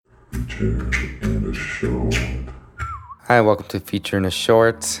Feature in a Short. Hi, welcome to Feature in a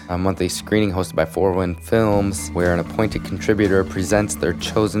Short, a monthly screening hosted by Four Wind Films, where an appointed contributor presents their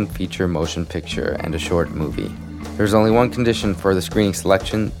chosen feature motion picture and a short movie. There's only one condition for the screening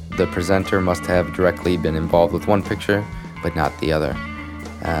selection: the presenter must have directly been involved with one picture, but not the other.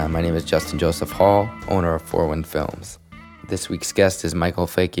 My name is Justin Joseph Hall, owner of Four Wind Films. This week's guest is Michael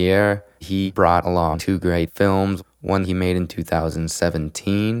Fakier. He brought along two great films. One he made in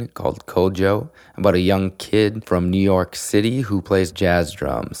 2017 called Kojo, about a young kid from New York City who plays jazz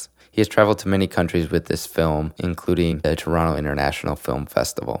drums. He has traveled to many countries with this film, including the Toronto International Film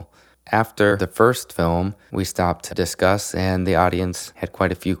Festival. After the first film, we stopped to discuss, and the audience had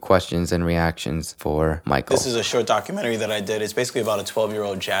quite a few questions and reactions for Michael. This is a short documentary that I did. It's basically about a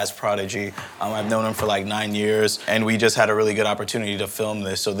 12-year-old jazz prodigy. I've known him for like 9 years, and we just had a really good opportunity to film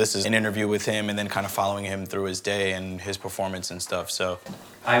this. So this is an interview with him and then kind of following him through his day and his performance and stuff. So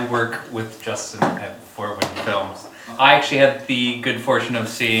I work with Justin at Four Wind Films. I actually had the good fortune of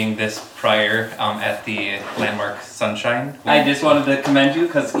seeing this prior at the Landmark Sunshine. I just wanted to commend you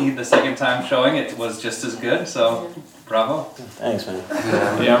because the second time showing it was just as good, so bravo. Thanks, man.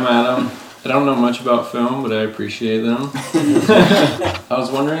 Yeah, I'm Adam. I don't know much about film, but I appreciate them. I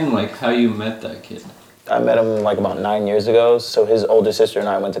was wondering how you met that kid. I met him like about 9 years ago. So his older sister and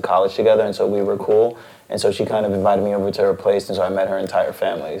I went to college together, and so we were cool. And so she kind of invited me over to her place, and so I met her entire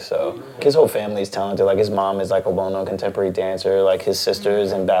family. So his whole family is talented. Like his mom is like a well-known contemporary dancer. Like his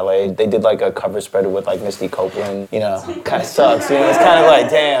sisters in ballet. They did like a cover spread with like Misty Copeland. You know, kind of sucks. You know, it's kind of like,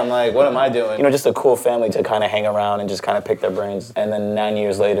 damn, like what am I doing? You know, just a cool family to kind of hang around and just kind of pick their brains. And then 9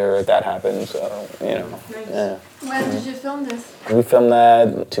 years later, that happened. So you know, yeah. When did you film this? We filmed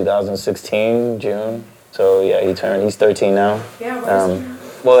that 2016 June. So yeah, he's 13 now. Yeah, where's he?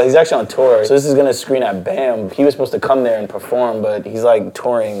 Well, he's actually on tour, so this is gonna screen at BAM. He was supposed to come there and perform, but he's like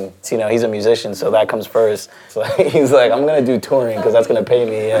touring. So, you know, he's a musician, so that comes first. So he's like, I'm gonna do touring because that's gonna pay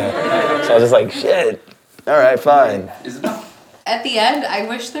me, yeah. So I was just like, shit, all right, fine. At the end, I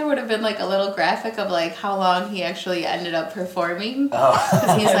wish there would have been like a little graphic of like how long he actually ended up performing.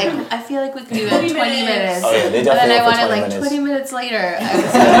 Because he's like, I feel like we could do it in 20 minutes. Oh yeah, they definitely. And then I wanted 20 like minutes. 20 minutes later. I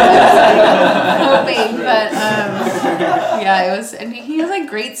was like, hoping, but yeah, it was, and he has like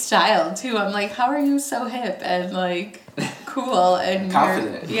great style too. I'm like, how are you so hip and like cool and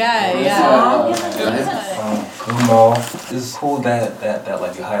Confident. Yeah. Kumo. It's cool that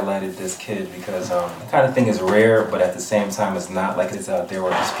like you highlighted this kid because the kind of thing is rare, but at the same time it's not like it's out there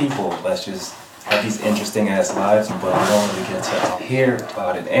where there's people that's just have these interesting ass lives, but we don't really get to hear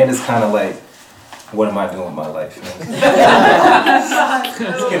about it. And it's kind of like, what am I doing with my life?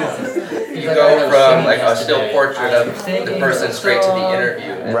 You go from like a still portrait of the person straight to the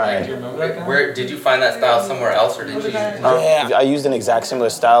interview. Right. Where did you find that style somewhere else, or did you? Yeah, I used an exact similar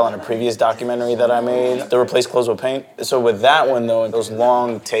style on a previous documentary that I made, The Replace Clothes with Paint. So with that one though, those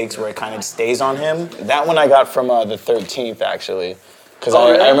long takes where it kind of stays on him, that one I got from the 13th actually. Because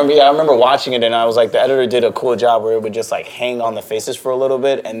I remember watching it and I was like, the editor did a cool job where it would just like hang on the faces for a little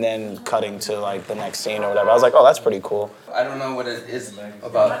bit and then cutting to like the next scene or whatever. I was like, oh, that's pretty cool. I don't know what it is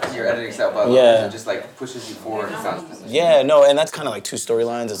about your editing style, but it just like pushes you forward. Yeah, no, and that's kind of like two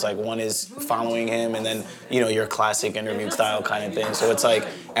storylines. It's like one is following him and then, you know, your classic interview style kind of thing. So it's like,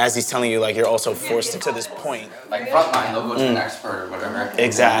 as he's telling you, like you're also forced to this point. Like frontline, they'll go to an expert or whatever.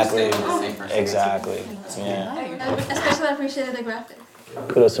 Exactly. Exactly. Yeah. Especially I appreciated the graphic.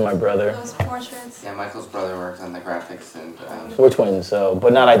 Kudos to my brother. Those portraits. Yeah, Michael's brother works on the graphics and. We're twins,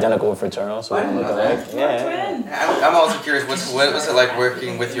 but not identical fraternal, so we don't look alike. Yeah. I'm also curious, what was it like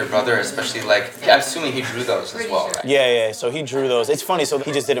working with your brother, especially like, I'm assuming he drew those as well, right? Yeah, so he drew those. It's funny, so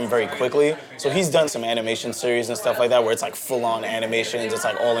he just did them very quickly. So he's done some animation series and stuff like that where it's like full-on animations, it's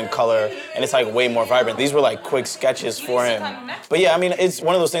like all in color, and it's like way more vibrant. These were like quick sketches for him. But yeah, I mean, it's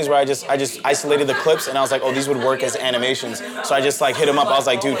one of those things where I just isolated the clips and I was like, oh, these would work as animations. So I just like hit him up, I was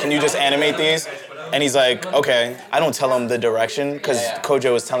like, dude, can you just animate these? And he's like, okay. I don't tell him the direction because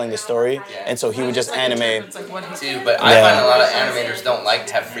Kojo was telling the story, and so he would just animate. Too, but I find a lot of animators don't like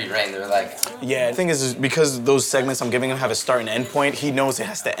to have free reign. They're like, yeah. The thing is because those segments I'm giving him have a start and end point, he knows it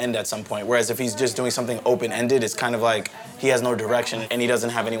has to end at some point. Whereas if he's just doing something open-ended, it's kind of like he has no direction and he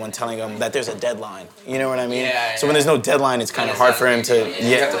doesn't have anyone telling him that there's a deadline. You know what I mean? Yeah. So when there's no deadline, it's kind of hard for him to.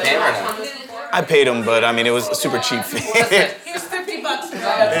 You have to pay him or not? I paid him, but I mean it was a super cheap fee. It's $50.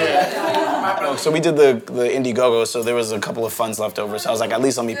 So we did the Indiegogo, so there was a couple of funds left over. So I was like, at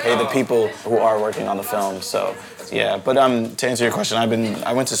least let me pay the people who are working on the film. So yeah, but to answer your question,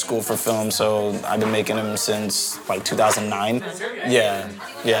 I went to school for film, so I've been making them since like 2009. Yeah.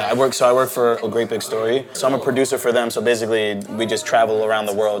 I work for A Great Big Story. So I'm a producer for them. So basically, we just travel around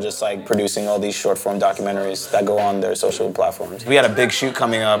the world, just like producing all these short form documentaries that go on their social platforms. We had a big shoot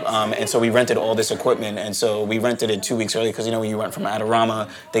coming up, and so we rented all this equipment, and so we rented it 2 weeks early because when you rent from Adorama,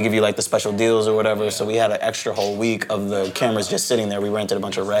 they give you like the special deals or whatever. So we had an extra whole week of the cameras just sitting there. We rented a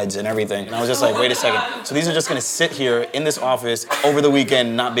bunch of Reds and everything, and I was just like, wait a second. So these are just gonna sit here in this office over the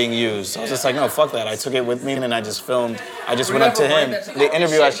weekend, not being used. So I was just like, no, fuck that. I took it with me and I just filmed. I just went up to him. The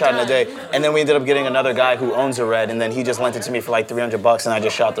interview I shot in a day, and then we ended up getting another guy who owns a Red, and then he just lent it to me for like $300, and I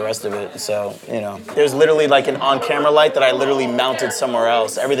just shot the rest of it. So there's literally like an on-camera light that I literally mounted somewhere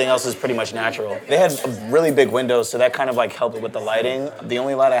else. Everything else is pretty much natural. They had really big windows, so that kind of like helped with the lighting. The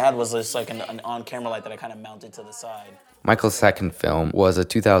only light I had was just like an on-camera light that I kind of mounted to the side. Michael's second film was a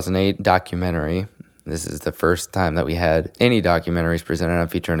 2008 documentary. This is the first time that we had any documentaries presented on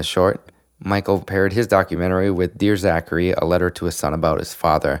Feature in a Short. Michael paired his documentary with Dear Zachary, A Letter to a Son About His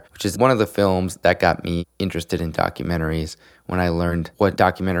Father, which is one of the films that got me interested in documentaries when I learned what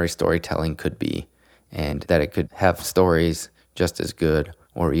documentary storytelling could be, and that it could have stories just as good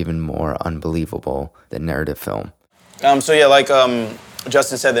or even more unbelievable than narrative film. Like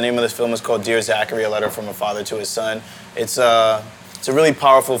Justin said, the name of this film is called Dear Zachary, A Letter from a Father to His Son. It's a really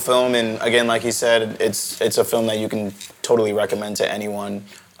powerful film, and again, like he said, it's a film that you can totally recommend to anyone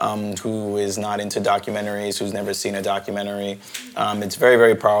who is not into documentaries, who's never seen a documentary. It's very,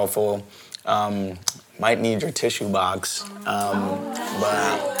 very powerful. Might need your tissue box,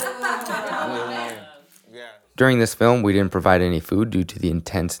 During this film, we didn't provide any food due to the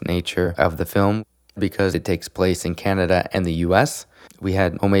intense nature of the film because it takes place in Canada and the US. We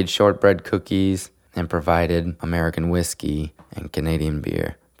had homemade shortbread cookies and provided American whiskey and Canadian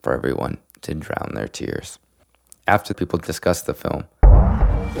beer for everyone to drown their tears. After people discussed the film,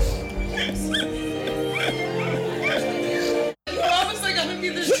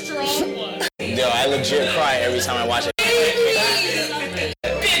 Yo, I legit cry every time I watch it.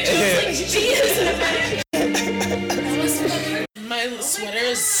 My sweater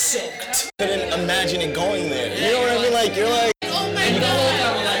is soaked. Couldn't imagine it going there. You know what I mean? Like, you're like, Oh my god.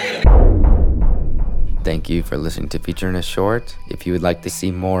 thank you for listening to Feature in a Short. If you would like to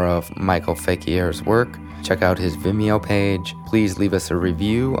see more of Michael Fakier's work, check out his Vimeo page. Please leave us a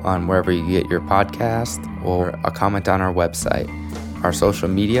review on wherever you get your podcast or a comment on our website. Our social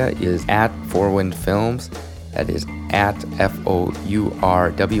media is at Fourwind Films. That is at FOURWINDFILMS.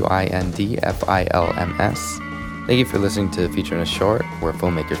 Thank you for listening to Feature in a Short, where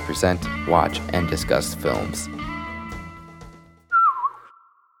filmmakers present, watch, and discuss films.